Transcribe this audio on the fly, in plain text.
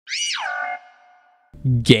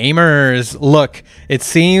Gamers, look, it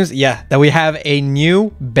seems that we have a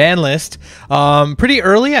new ban list pretty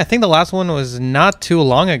early. I think the last one was not too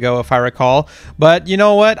long ago, if I recall, but you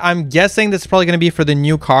know what, I'm guessing this is probably going to be for the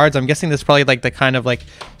new cards. I'm guessing this is probably like the kind of like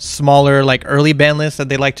smaller like early ban list that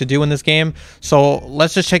they like to do in this game. So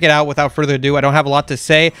let's just check it out without further ado. I don't have a lot to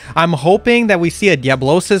say. I'm hoping that we see a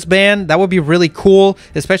Diablosis ban. That would be really cool,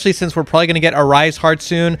 especially since we're probably going to get a Rise Heart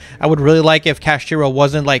soon. I would really like if Kashtira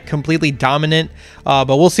wasn't like completely dominant, but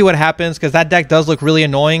we'll see what happens because that deck does look really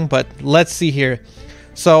annoying. But let's see here.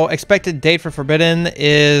 So expected date for Forbidden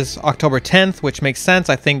is October 10th, which makes sense.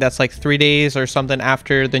 I think that's like 3 days or something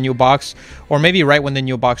after the new box, or maybe right when the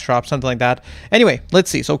new box drops, something like that. Anyway, let's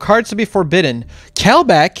see. So cards to be forbidden.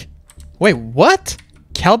 Kelbeck. Wait, what?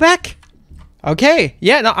 Kelbeck? Okay.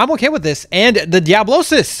 Yeah, no, I'm okay with this. And the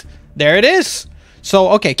Diablosis. There it is. So,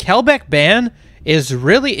 okay, Kelbeck ban is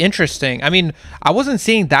really interesting. I mean, I wasn't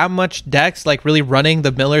seeing that much decks like really running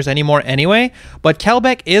the millers anymore anyway, but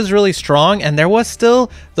Kelbeck is really strong, and there was still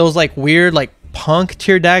those like weird like punk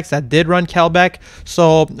tier decks that did run Kelbeck.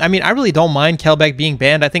 So I mean, I really don't mind Kelbeck being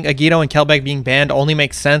banned. I think yugioh and Kelbeck being banned only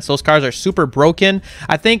makes sense. Those cards are super broken.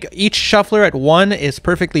 I think each shuffler at 1 is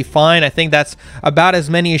perfectly fine. I think that's about as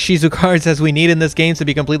many Ishizu cards as we need in this game, to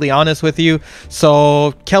be completely honest with you.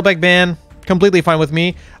 So Kelbeck ban, completely fine with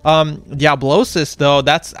me. Diablosis though,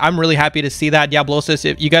 I'm really happy to see that. Diablosis,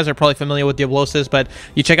 if you guys are probably familiar with Diablosis, but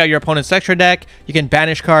you check out your opponent's extra deck, you can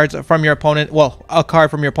banish cards from your opponent, well, a card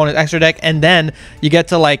from your opponent's extra deck, and then you get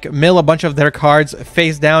to like mill a bunch of their cards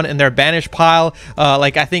face down in their banish pile,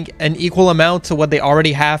 like I think an equal amount to what they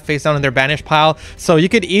already have face down in their banish pile. So you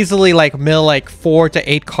could easily like mill like 4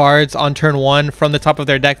 to 8 cards on turn 1 from the top of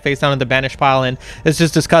their deck face down in the banish pile, and it's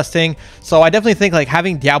just disgusting. So I definitely think like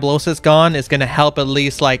having Diablosis gone is going to help at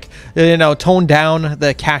least like, you know, tone down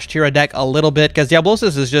the Kashtira deck a little bit, because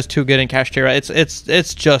Diablosis is just too good in Kashtira.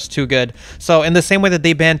 It's just too good. So in the same way that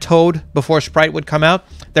they banned Toad before Sprite would come out,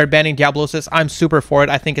 they're banning Diablosis. I'm super for it.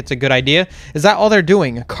 I think it's a good idea. Is that all they're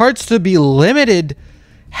doing? Cards to be limited?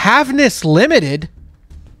 Havness limited?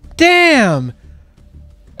 Damn,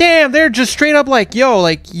 they're just straight up like, yo,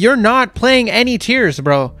 like, you're not playing any tiers,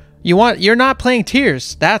 bro. You're not playing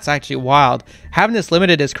tiers. That's actually wild. Having this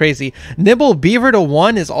limited is crazy. Nibble Beaver to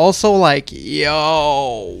 1 is also like,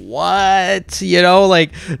 yo, what? You know,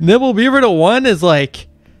 like, Nibble Beaver to 1 is like,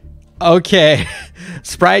 okay,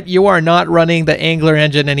 Sprite, you are not running the Angler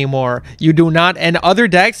engine anymore. You do not. And other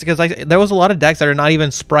decks, because there was a lot of decks that are not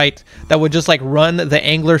even Sprite that would just like run the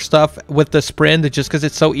Angler stuff with the Sprint just because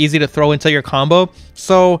it's so easy to throw into your combo.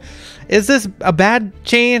 So is this a bad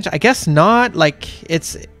change? I guess not. Like,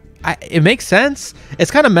 it makes sense.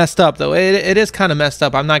 It's kind of messed up though. It is kind of messed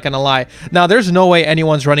up, I'm not gonna lie. Now there's no way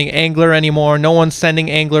anyone's running Angler anymore. No one's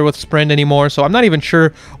sending Angler with Sprint anymore, so I'm not even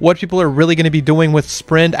sure what people are really going to be doing with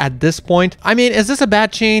Sprint at this point. I mean, is this a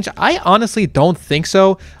bad change? I honestly don't think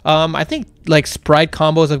so. I think like Sprite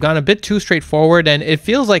combos have gone a bit too straightforward, and it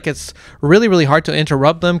feels like it's really hard to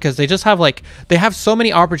interrupt them because they just have like, they have so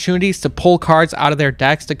many opportunities to pull cards out of their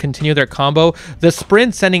decks to continue their combo. The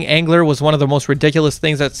Sprint sending Angler was one of the most ridiculous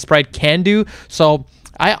things that Sprite can do. So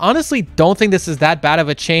I honestly don't think this is that bad of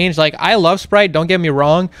a change. Like, I love Sprite, don't get me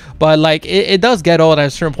wrong, but like it does get old at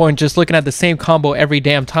a certain point just looking at the same combo every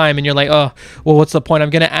damn time, and you're like, oh, well, what's the point?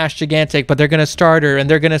 I'm gonna Ash Gigantic, but they're gonna starter and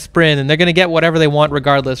they're gonna Sprint and they're gonna get whatever they want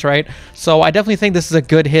regardless, right? So I definitely think this is a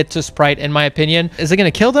good hit to Sprite in my opinion. Is it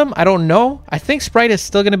gonna kill them? I don't know. I think Sprite is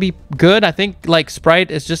still gonna be good. I think like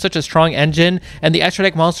Sprite is just such a strong engine, and the extra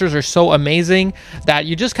deck monsters are so amazing that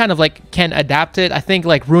you just kind of like can adapt it. I think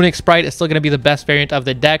like Runic Sprite is still gonna be the best variant of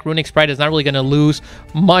the deck. Runic Sprite is not really going to lose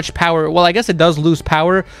much power. Well, I guess it does lose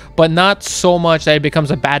power, but not so much that it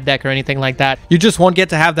becomes a bad deck or anything like that. You just won't get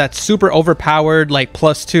to have that super overpowered like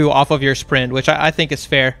 +2 off of your Sprint, which I think is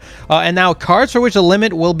fair. And now cards for which the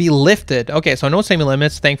limit will be lifted. Okay, so no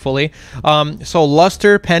semi-limits, thankfully. So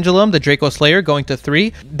Luster, Pendulum, the Draco Slayer going to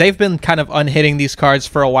 3. They've been kind of unhitting these cards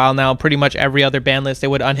for a while now. Pretty much every other ban list, they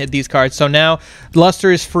would unhit these cards. So now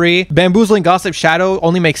Luster is free. Bamboozling Gossip Shadow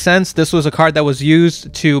only makes sense. This was a card that was used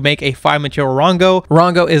to make a 5 material Rongo.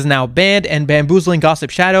 Rongo is now banned, and Bamboozling Gossip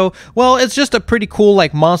Shadow, well, it's just a pretty cool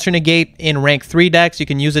like monster negate in rank 3 decks. You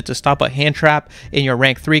can use it to stop a hand trap in your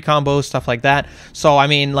rank 3 combos, stuff like that. So I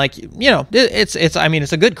mean, like, you know, I mean,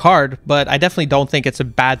 it's a good card, but I definitely don't think it's a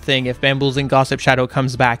bad thing if Bamboozling Gossip Shadow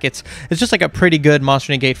comes back. It's just like a pretty good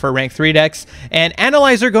monster negate for rank 3 decks. And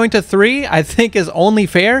Analyzer going to 3 I think is only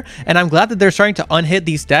fair, and I'm glad that they're starting to unhit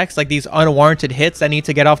these decks, like these unwarranted hits that need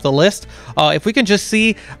to get off the list. If we can just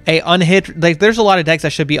see a unhit, like there's a lot of decks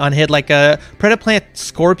that should be unhit, like a Predaplant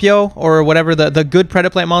Scorpio or whatever, the good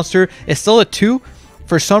Predaplant monster is still a 2,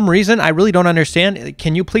 For some reason, I really don't understand.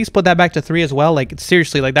 Can you please put that back to 3 as well? Like,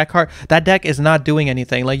 seriously, like that deck is not doing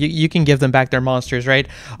anything. Like, you can give them back their monsters, right?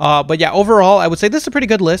 But yeah, overall, I would say this is a pretty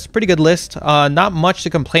good list. Not much to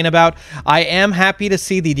complain about. I am happy to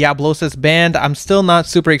see the Diablosis banned. I'm still not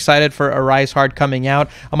super excited for Arise Hard coming out.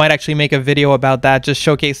 I might actually make a video about that, just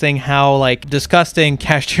showcasing how like disgusting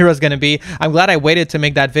Kashtira is going to be. I'm glad I waited to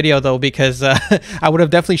make that video though, because I would have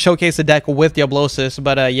definitely showcased the deck with Diablosis.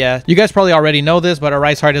 But yeah, you guys probably already know this, but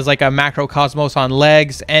Arise Hard is like a macro Cosmos on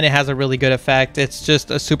legs, and it has a really good effect. It's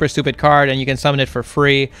just a super stupid card, and you can summon it for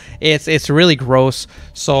free. It's really gross.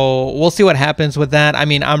 So we'll see what happens with that. I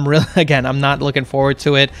mean, I'm not looking forward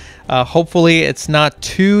to it. Hopefully it's not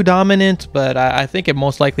too dominant, but I think it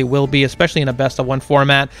most likely will be, especially in a best of 1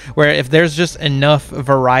 format, where if there's just enough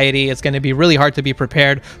variety, it's going to be really hard to be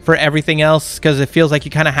prepared for everything else, because it feels like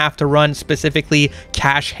you kind of have to run specifically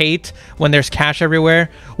cash hate when there's cash everywhere.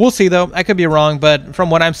 We'll see though. I could be wrong, but from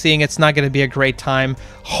what I'm seeing, it's not going to be a great time.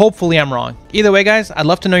 Hopefully I'm wrong. Either way, guys, I'd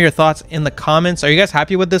love to know your thoughts in the comments. Are you guys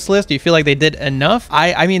happy with this list? Do you feel like they did enough?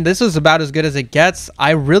 I mean, this is about as good as it gets.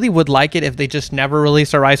 I really would like it if they just never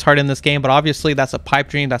release Arise Hard in this game, but obviously that's a pipe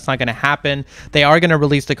dream. That's not going to happen. They are going to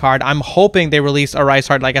release the card. I'm hoping they release Arise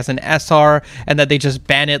Hard like as an SR, and that they just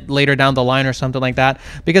ban it later down the line or something like that,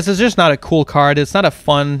 because it's just not a cool card. It's not a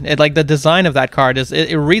fun, like the design of that card is,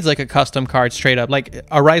 it reads like a custom card straight up. Like,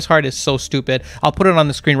 Arise Hard is so stupid. I'll put it on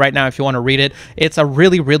the screen right now if you want to read it. It's a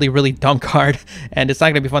really dumb card, and it's not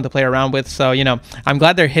going to be fun to play around with. So, you know, I'm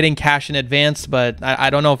glad they're hitting cash in advance, but I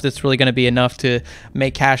don't know if this is really going to be enough to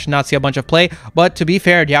make cash not see a bunch of play. But to be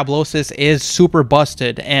fair, Diablosis is super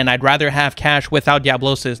busted, and I'd rather have cash without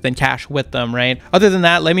Diablosis than cash with them, right? Other than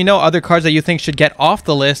that, let me know other cards that you think should get off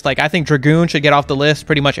the list. Like, I think Dragoon should get off the list,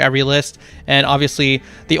 pretty much every list, and obviously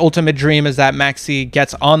the ultimate dream is that Maxi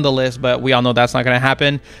gets on the list, but we all know that's not going to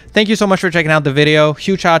happen. Thank you so much for checking out the video.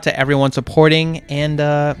 Huge shout out to everyone supporting, and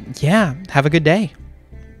yeah, have a good day.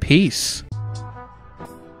 Peace.